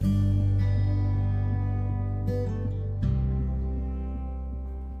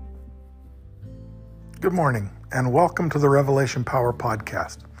Good morning, and welcome to the Revelation Power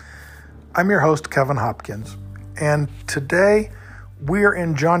Podcast. I'm your host, Kevin Hopkins, and today we are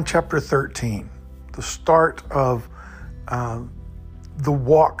in John chapter 13, the start of the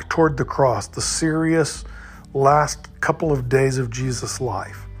walk toward the cross, the serious last couple of days of Jesus'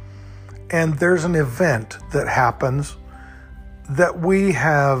 life. And there's an event that happens that we've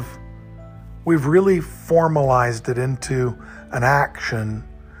really formalized it into an action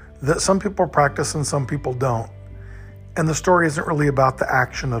that some people practice and some people don't. And the story isn't really about the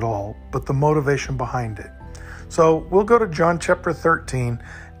action at all, but the motivation behind it. So we'll go to John chapter 13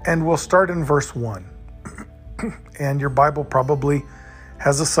 and we'll start in verse 1. And your Bible probably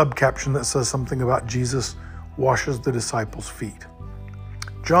has a subcaption that says something about Jesus washes the disciples' feet.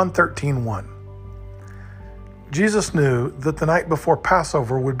 John 13:1. Jesus knew that the night before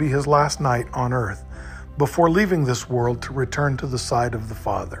Passover would be his last night on earth, before leaving this world to return to the side of the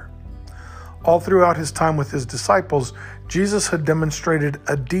Father. All throughout his time with his disciples, Jesus had demonstrated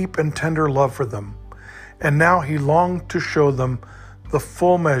a deep and tender love for them, and now he longed to show them the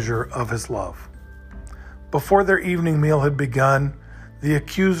full measure of his love. Before their evening meal had begun, the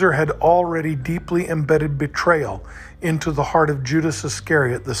accuser had already deeply embedded betrayal into the heart of Judas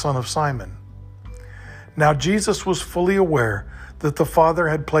Iscariot, the son of Simon. Now Jesus was fully aware that the Father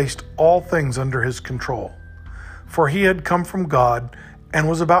had placed all things under his control, for he had come from God and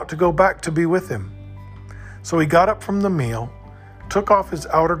was about to go back to be with him. So he got up from the meal, took off his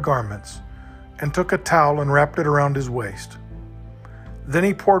outer garments, and took a towel and wrapped it around his waist. Then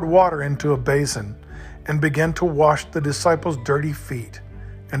he poured water into a basin and began to wash the disciples' dirty feet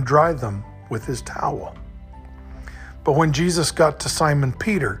and dry them with his towel. But when Jesus got to Simon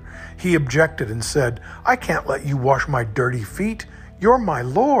Peter, he objected and said, "I can't let you wash my dirty feet. You're my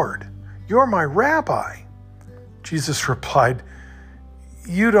Lord. You're my rabbi." Jesus replied,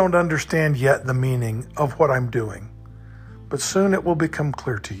 "You don't understand yet the meaning of what I'm doing, but soon it will become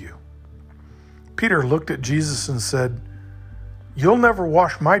clear to you." Peter looked at Jesus and said, "You'll never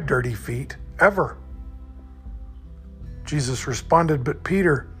wash my dirty feet, ever." Jesus responded, "But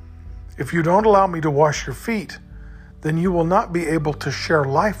Peter, if you don't allow me to wash your feet, then you will not be able to share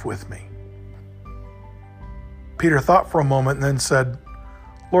life with me." Peter thought for a moment and then said,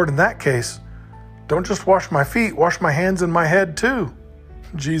 "Lord, in that case, don't just wash my feet, wash my hands and my head too."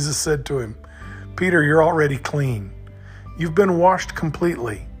 Jesus said to him, "Peter, you're already clean. You've been washed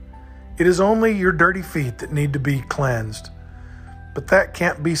completely. It is only your dirty feet that need to be cleansed. But that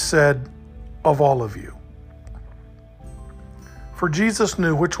can't be said of all of you." For Jesus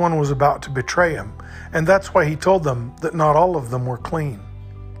knew which one was about to betray him, and that's why he told them that not all of them were clean.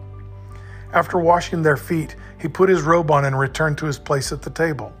 After washing their feet, he put his robe on and returned to his place at the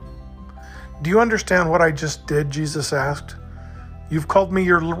table. "Do you understand what I just did?" Jesus asked. "You've called me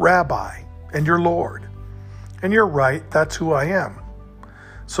your rabbi and your Lord. And you're right, that's who I am.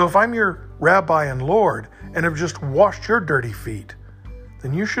 So if I'm your rabbi and Lord and have just washed your dirty feet,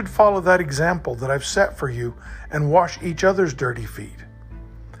 then you should follow that example that I've set for you and wash each other's dirty feet.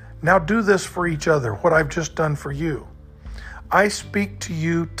 Now do this for each other, what I've just done for you. I speak to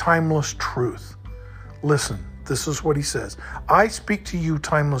you timeless truth." Listen, this is what he says. "I speak to you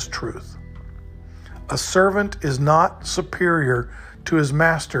timeless truth. A servant is not superior to his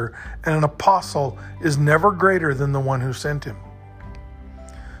master, and an apostle is never greater than the one who sent him.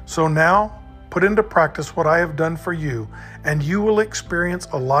 So now, put into practice what I have done for you, and you will experience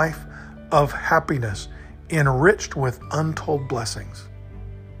a life of happiness, enriched with untold blessings."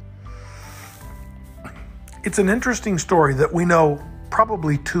 It's an interesting story that we know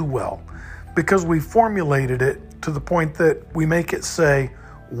probably too well, because we formulated it to the point that we make it say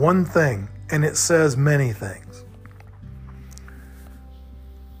one thing, and it says many things.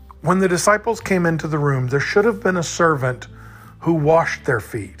 When the disciples came into the room, there should have been a servant who washed their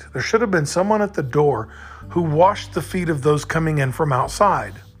feet. There should have been someone at the door who washed the feet of those coming in from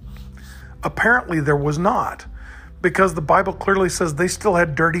outside. Apparently there was not, because the Bible clearly says they still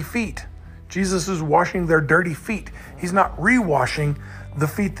had dirty feet. Jesus is washing their dirty feet. He's not re-washing the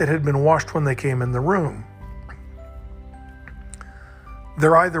feet that had been washed when they came in the room.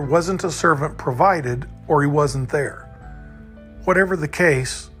 There either wasn't a servant provided or he wasn't there. Whatever the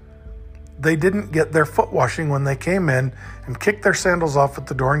case, they didn't get their foot washing when they came in and kicked their sandals off at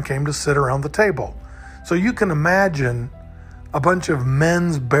the door and came to sit around the table. So you can imagine a bunch of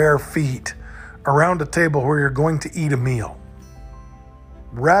men's bare feet around a table where you're going to eat a meal.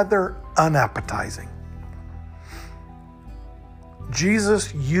 Rather unappetizing.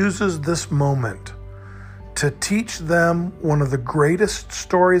 Jesus uses this moment to teach them one of the greatest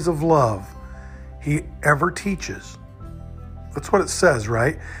stories of love he ever teaches. That's what it says,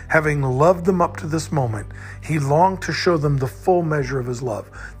 right? Having loved them up to this moment, he longed to show them the full measure of his love.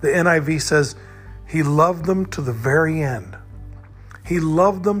 The NIV says he loved them to the very end. He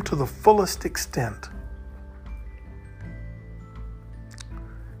loved them to the fullest extent.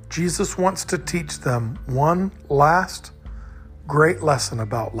 Jesus wants to teach them one last great lesson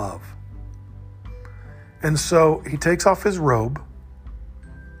about love. And so he takes off his robe,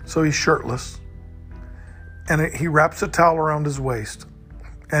 so he's shirtless, and he wraps a towel around his waist.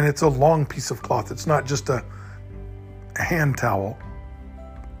 And it's a long piece of cloth. It's not just a hand towel.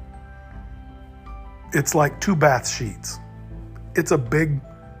 It's like 2 bath sheets. It's a big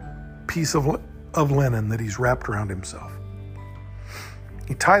piece of linen that he's wrapped around himself.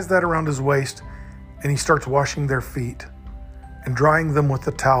 He ties that around his waist, and he starts washing their feet and drying them with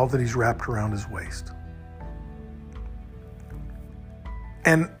the towel that he's wrapped around his waist.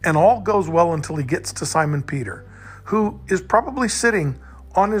 And all goes well until he gets to Simon Peter, who is probably sitting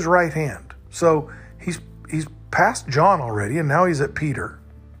on his right hand. So he's past John already, and now he's at Peter.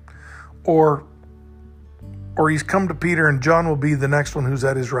 Or he's come to Peter, and John will be the next one who's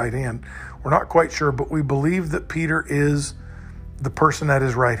at his right hand. We're not quite sure, but we believe that Peter is the person at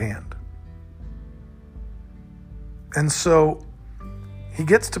his right hand. And so he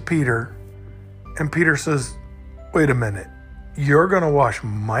gets to Peter, and Peter says, "Wait a minute, you're going to wash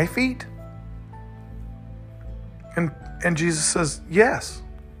my feet?" And Jesus says, Yes,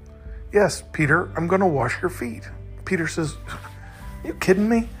 Peter, I'm going to wash your feet." Peter says, "Are you kidding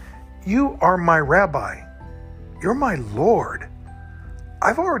me? You are my rabbi. You're my Lord.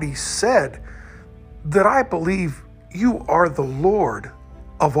 I've already said that I believe you are the Lord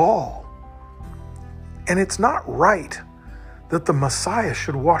of all. And it's not right that the Messiah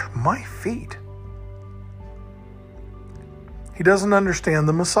should wash my feet." He doesn't understand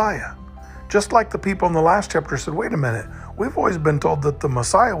the Messiah. Just like the people in the last chapter said, "Wait a minute, we've always been told that the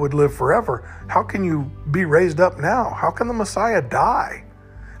Messiah would live forever. How can you be raised up now? How can the Messiah die?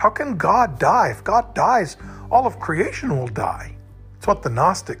 How can God die? If God dies, all of creation will die." That's what the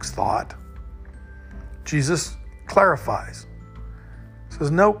Gnostics thought. Jesus clarifies. He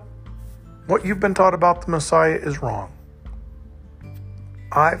says, "Nope, what you've been taught about the Messiah is wrong.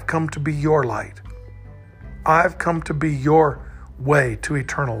 I've come to be your light. I've come to be your way to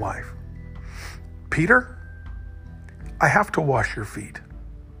eternal life. Peter, I have to wash your feet.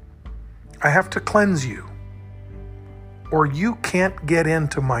 I have to cleanse you, or you can't get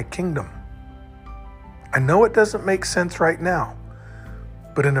into my kingdom. I know it doesn't make sense right now,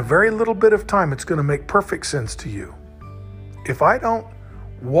 but in a very little bit of time, it's going to make perfect sense to you. If I don't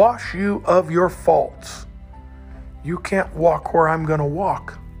wash you of your faults, you can't walk where I'm going to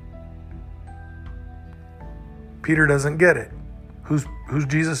walk." Peter doesn't get it. Who's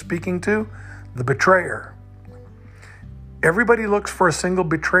Jesus speaking to? The betrayer. Everybody looks for a single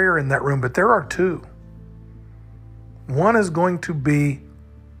betrayer in that room, but there are 2. One is going to be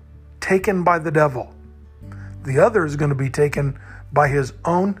taken by the devil. The other is going to be taken by his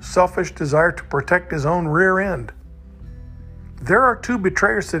own selfish desire to protect his own rear end. There are 2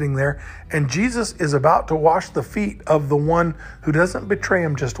 betrayers sitting there, and Jesus is about to wash the feet of the one who doesn't betray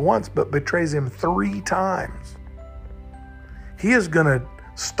him just once, but betrays him 3 times. He is going to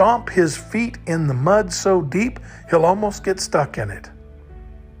stomp his feet in the mud so deep, he'll almost get stuck in it.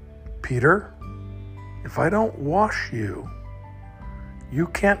 "Peter, if I don't wash you, you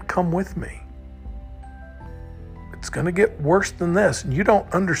can't come with me. It's going to get worse than this, and you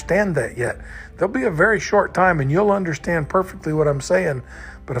don't understand that yet. There'll be a very short time, and you'll understand perfectly what I'm saying,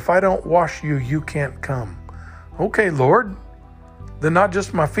 but if I don't wash you, you can't come." "Okay, Lord, then not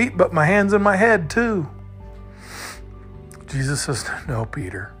just my feet, but my hands and my head too." Jesus says, "No,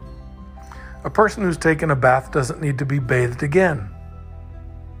 Peter. A person who's taken a bath doesn't need to be bathed again.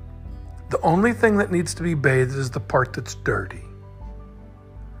 The only thing that needs to be bathed is the part that's dirty.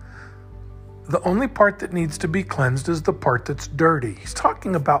 The only part that needs to be cleansed is the part that's dirty." He's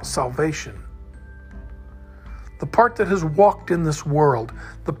talking about salvation. The part that has walked in this world,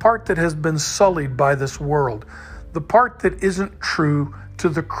 the part that has been sullied by this world, the part that isn't true to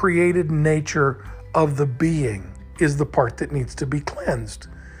the created nature of the being is the part that needs to be cleansed.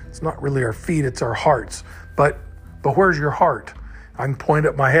 It's not really our feet, it's our hearts. But where's your heart? I can point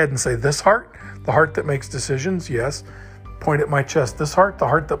at my head and say, "This heart, the heart that makes decisions," yes. Point at my chest, "This heart, the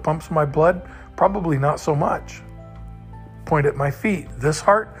heart that pumps my blood," probably not so much. Point at my feet, "This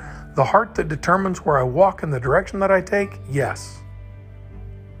heart, the heart that determines where I walk and the direction that I take," yes.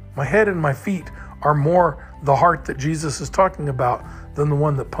 My head and my feet are more the heart that Jesus is talking about than the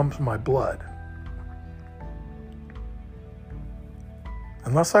one that pumps my blood.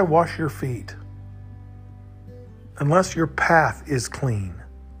 Unless I wash your feet, unless your path is clean,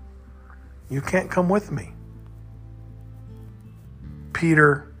 you can't come with me.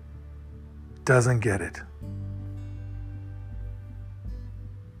 Peter doesn't get it.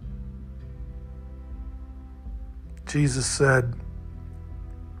 Jesus said,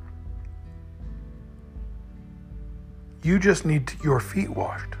 you just need your feet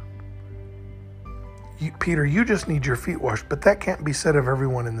washed. Peter, you just need your feet washed, but that can't be said of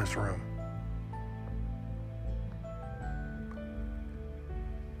everyone in this room.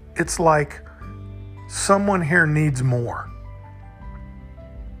 It's like someone here needs more.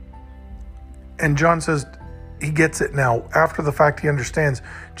 And John says he gets it now. After the fact, he understands.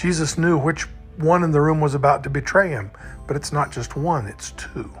 Jesus knew which one in the room was about to betray him, but it's not just one, it's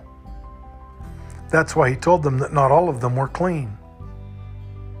two. That's why he told them that not all of them were clean.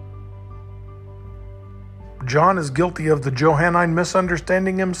 John is guilty of the Johannine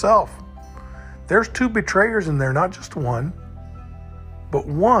misunderstanding himself. There's two betrayers in there, not just one. But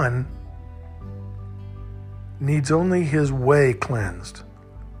one needs only his way cleansed,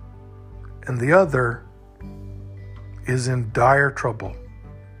 and the other is in dire trouble.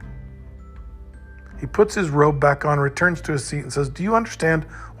 He puts his robe back on, returns to his seat, and says, do you understand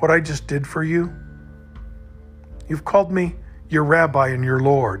what I just did for you? You've called me your rabbi and your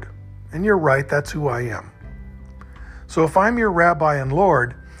Lord. And you're right, that's who I am. So if I'm your rabbi and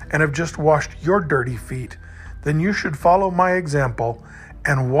Lord and have just washed your dirty feet, then you should follow my example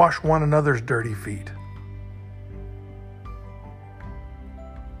and wash one another's dirty feet.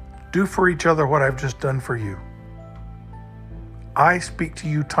 Do for each other what I've just done for you. I speak to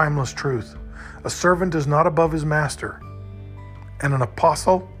you timeless truth. A servant is not above his master, and an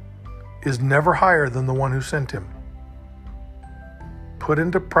apostle is never higher than the one who sent him. Put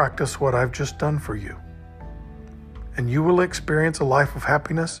into practice what I've just done for you, and you will experience a life of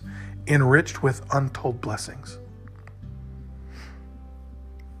happiness enriched with untold blessings.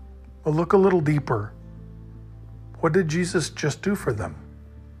 Well, look a little deeper. What did Jesus just do for them?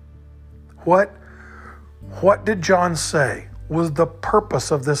 What did John say was the purpose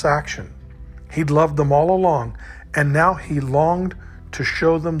of this action? He'd loved them all along, and now he longed to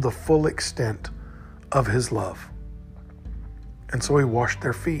show them the full extent of his love. And so he washed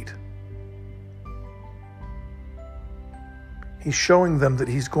their feet. He's showing them that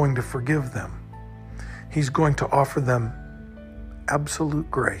he's going to forgive them. He's going to offer them absolute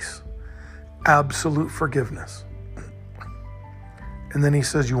grace, absolute forgiveness. And then he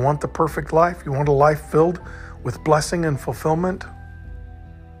says, you want the perfect life? You want a life filled with blessing and fulfillment?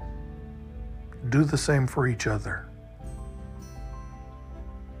 Do the same for each other.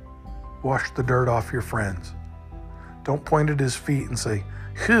 Wash the dirt off your friends. Don't point at his feet and say,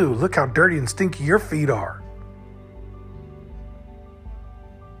 "Phew, look how dirty and stinky your feet are.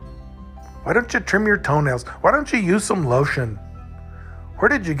 Why don't you trim your toenails? Why don't you use some lotion? Where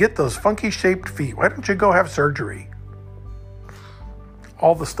did you get those funky shaped feet? Why don't you go have surgery?"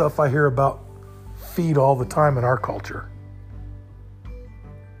 All the stuff I hear about feet all the time in our culture.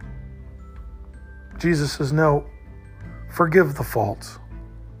 Jesus says, no, forgive the faults.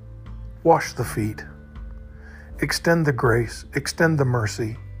 Wash the feet. Extend the grace, extend the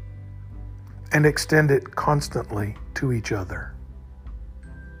mercy, and extend it constantly to each other.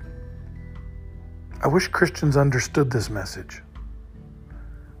 I wish Christians understood this message.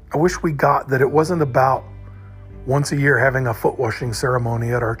 I wish we got that it wasn't about once a year having a foot washing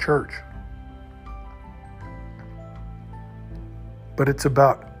ceremony at our church, but it's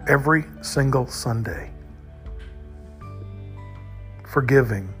about every single Sunday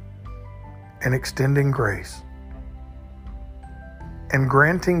forgiving and extending grace and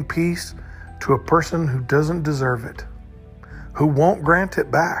granting peace to a person who doesn't deserve it, who won't grant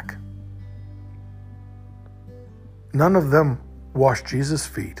it back. None of them washed Jesus'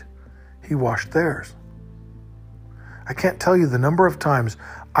 feet. He washed theirs. I can't tell you the number of times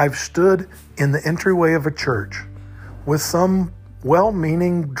I've stood in the entryway of a church with some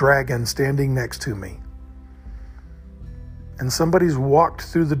well-meaning dragon standing next to me. And somebody's walked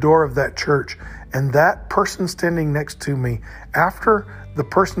through the door of that church, and that person standing next to me, after the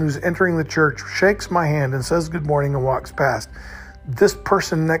person who's entering the church shakes my hand and says good morning and walks past, this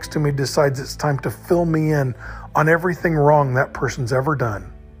person next to me decides it's time to fill me in on everything wrong that person's ever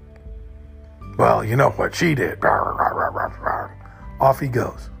done. Well, you know what she did. Off he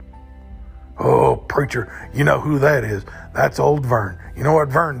goes. Oh, preacher, you know who that is. That's old Vern. You know what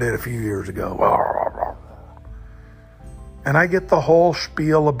Vern did a few years ago. And I get the whole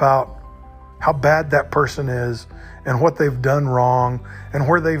spiel about how bad that person is and what they've done wrong and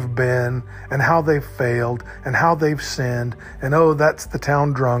where they've been and how they've failed and how they've sinned. And oh, that's the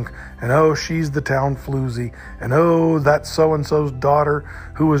town drunk. And oh, she's the town floozy. And oh, that's so-and-so's daughter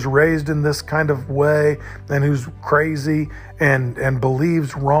who was raised in this kind of way and who's crazy and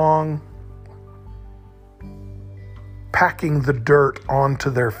believes wrong. Packing the dirt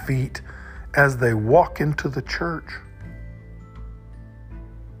onto their feet as they walk into the church,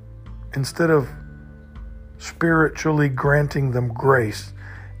 instead of spiritually granting them grace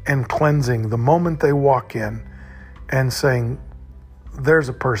and cleansing the moment they walk in and saying, there's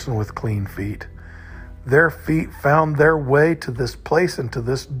a person with clean feet. Their feet found their way to this place and to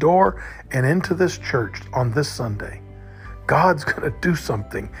this door and into this church on this Sunday. God's going to do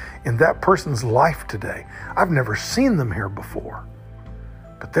something in that person's life today. I've never seen them here before,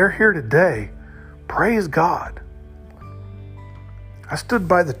 but they're here today. Praise God. I stood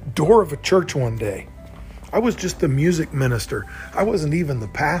by the door of a church one day. I was just the music minister. I wasn't even the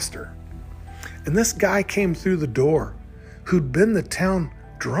pastor. And this guy came through the door who'd been the town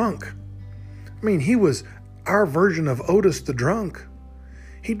drunk. I mean, he was our version of Otis the drunk.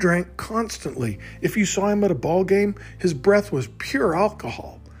 He drank constantly. If you saw him at a ball game, his breath was pure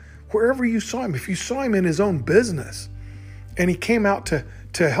alcohol. Wherever you saw him, if you saw him in his own business, and he came out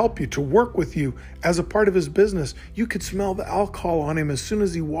to help you, to work with you as a part of his business, you could smell the alcohol on him as soon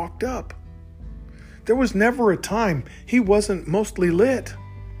as he walked up. There was never a time he wasn't mostly lit.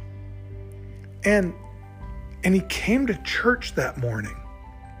 And he came to church that morning.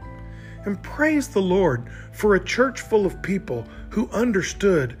 And praise the Lord for a church full of people who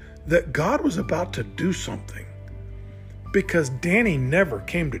understood that God was about to do something. Because Danny never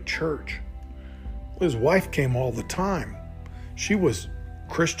came to church. His wife came all the time. She was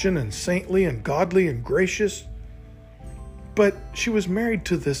Christian and saintly and godly and gracious. But she was married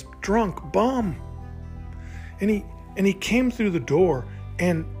to this drunk bum. And he came through the door,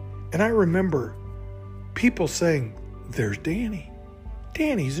 and I remember people saying, there's Danny.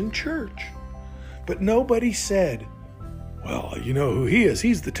 Danny's in church. But nobody said, well, you know who he is.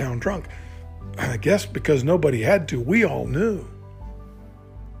 He's the town drunk. I guess because nobody had to, we all knew.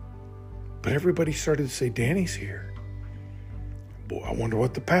 But everybody started to say, Danny's here. Boy, I wonder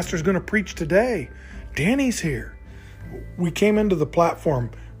what the pastor's going to preach today. Danny's here. We came into the platform.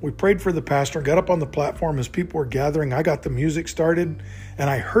 We prayed for the pastor, got up on the platform as people were gathering. I got the music started, and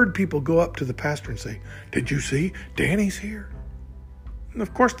I heard people go up to the pastor and say, did you see? Danny's here. And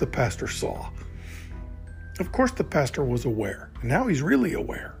of course the pastor saw. Of course the pastor was aware. And now he's really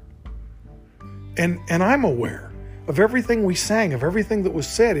aware. And I'm aware of everything we sang, of everything that was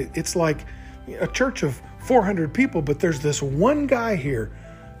said. It's like a church of 400 people, but there's this one guy here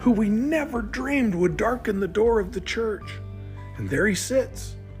who we never dreamed would darken the door of the church. And there he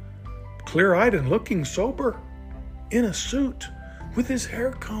sits, clear-eyed and looking sober, in a suit, with his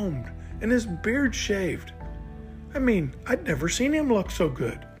hair combed and his beard shaved. I mean, I'd never seen him look so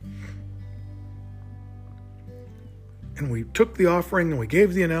good. And we took the offering and we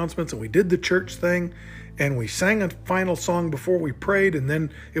gave the announcements and we did the church thing and we sang a final song before we prayed, and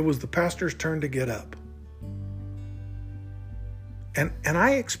then it was the pastor's turn to get up. And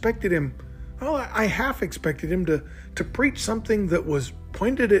I expected him, well, I half expected him to preach something that was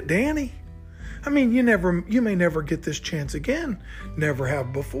pointed at Danny. I mean, you may never get this chance again. Never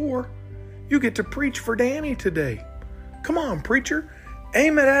have before. You get to preach for Danny today. Come on, preacher.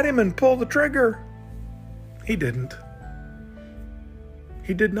 Aim it at him and pull the trigger. He didn't.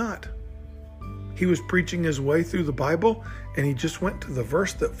 He did not. He was preaching his way through the Bible, and he just went to the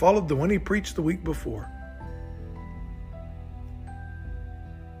verse that followed the one he preached the week before.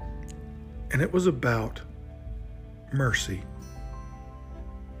 And it was about mercy.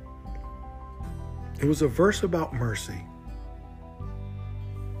 It was a verse about mercy.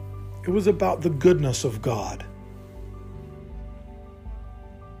 It was about the goodness of God.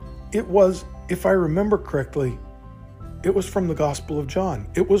 It was, if I remember correctly, it was from the Gospel of John.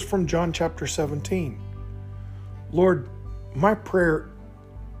 It was from John chapter 17. Lord, my prayer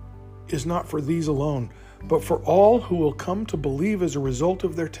is not for these alone, but for all who will come to believe as a result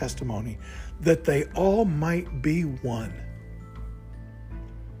of their testimony, that they all might be one.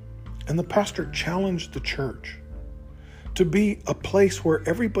 And the pastor challenged the church to be a place where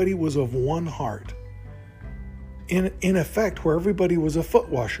everybody was of one heart. In effect, where everybody was a foot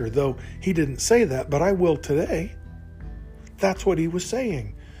washer, though he didn't say that, but I will today. That's what he was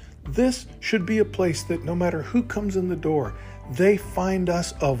saying. This should be a place that no matter who comes in the door, they find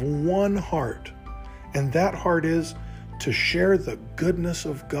us of one heart. And that heart is to share the goodness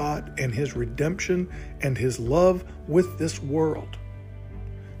of God and his redemption and his love with this world.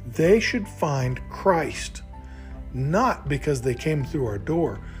 They should find Christ, not because they came through our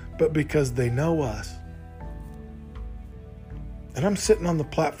door, but because they know us. And I'm sitting on the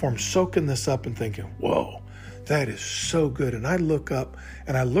platform soaking this up and thinking, whoa, that is so good. And I look up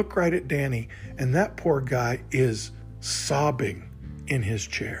and I look right at Danny, and that poor guy is sobbing in his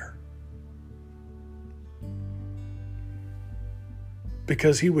chair.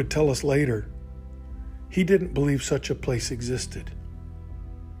 Because he would tell us later, he didn't believe such a place existed.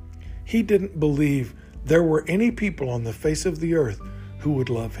 He didn't believe there were any people on the face of the earth who would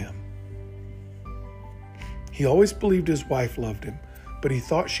love him. He always believed his wife loved him, but he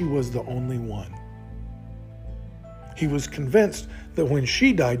thought she was the only one. He was convinced that when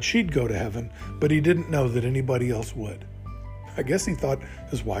she died, she'd go to heaven, but he didn't know that anybody else would. I guess he thought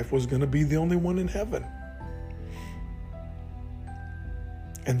his wife was going to be the only one in heaven.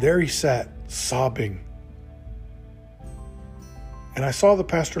 And there he sat, sobbing. And I saw the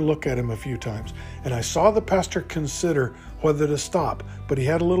pastor look at him a few times, and I saw the pastor consider whether to stop, but he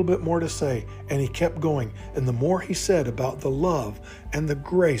had a little bit more to say, and he kept going. And the more he said about the love and the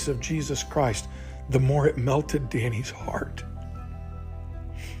grace of Jesus Christ, the more it melted Danny's heart.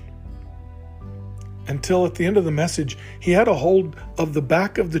 Until at the end of the message, he had a hold of the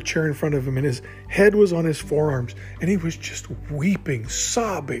back of the chair in front of him, and his head was on his forearms, and he was just weeping,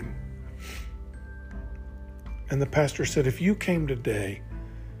 sobbing. And the pastor said, if you came today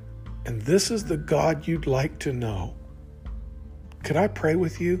and this is the God you'd like to know, could I pray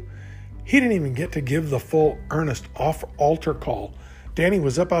with you? He didn't even get to give the full earnest altar call. Danny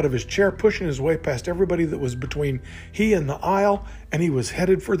was up out of his chair, pushing his way past everybody that was between he and the aisle, and he was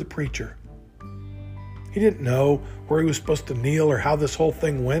headed for the preacher. He didn't know where he was supposed to kneel or how this whole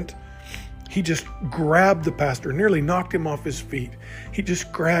thing went. He just grabbed the pastor, nearly knocked him off his feet. He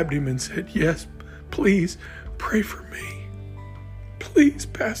just grabbed him and said, yes, please pray for me. Please,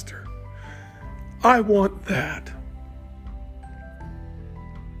 Pastor. I want that.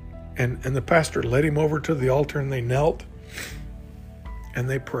 And the pastor led him over to the altar, and they knelt and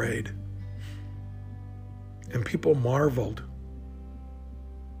they prayed. And people marveled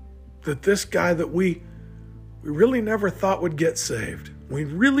that this guy that we really never thought would get saved, we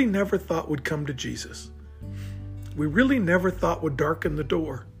really never thought would come to Jesus, we really never thought would darken the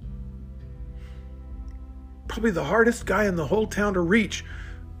door. Probably the hardest guy in the whole town to reach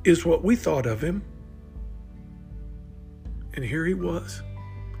is what we thought of him. And here he was,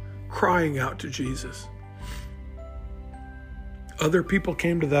 crying out to Jesus. Other people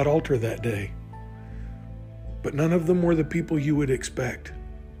came to that altar that day, but none of them were the people you would expect.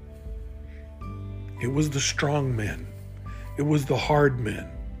 It was the strong men. It was the hard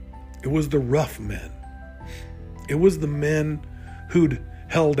men. It was the rough men. It was the men who'd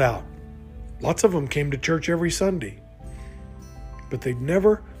held out. Lots of them came to church every Sunday, but they'd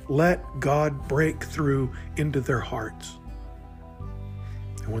never let God break through into their hearts.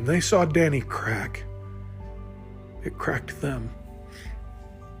 And when they saw Danny crack, it cracked them.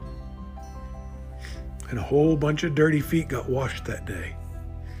 And a whole bunch of dirty feet got washed that day.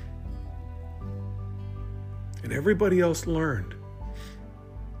 And everybody else learned.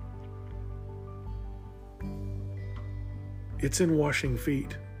 It's in washing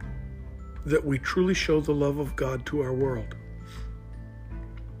feet that we truly show the love of God to our world.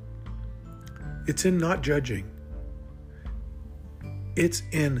 It's in not judging. It's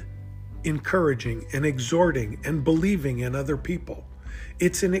in encouraging and exhorting and believing in other people.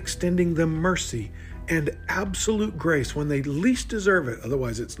 It's in extending them mercy and absolute grace when they least deserve it.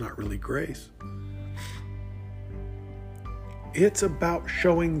 Otherwise, it's not really grace. It's about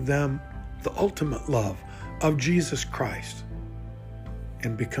showing them the ultimate love of Jesus Christ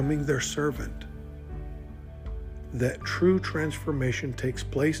and becoming their servant. That true transformation takes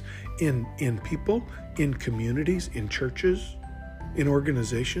place in people, in communities, in churches, in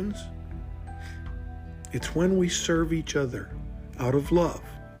organizations. It's when we serve each other out of love.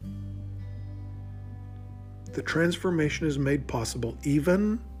 The transformation is made possible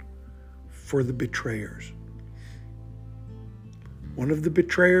even for the betrayers. One of the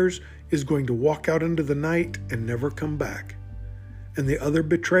betrayers is going to walk out into the night and never come back. And the other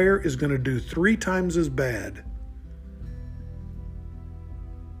betrayer is going to do 3 times as bad.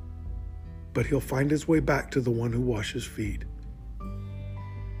 But he'll find his way back to the one who washes feet.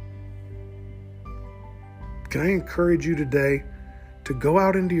 Can I encourage you today to go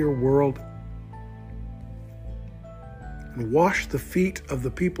out into your world and wash the feet of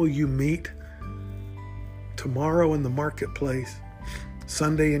the people you meet tomorrow in the marketplace,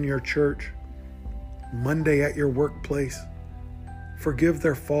 Sunday in your church, Monday at your workplace. Forgive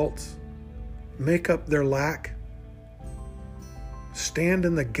their faults, make up their lack, Stand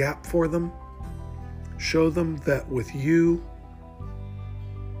in the gap for them. Show them that with you,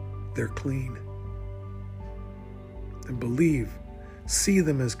 they're clean. And believe, see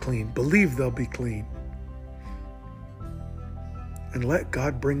them as clean. Believe they'll be clean. And let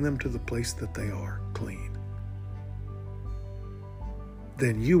God bring them to the place that they are clean.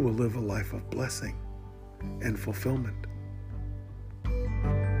 Then you will live a life of blessing and fulfillment.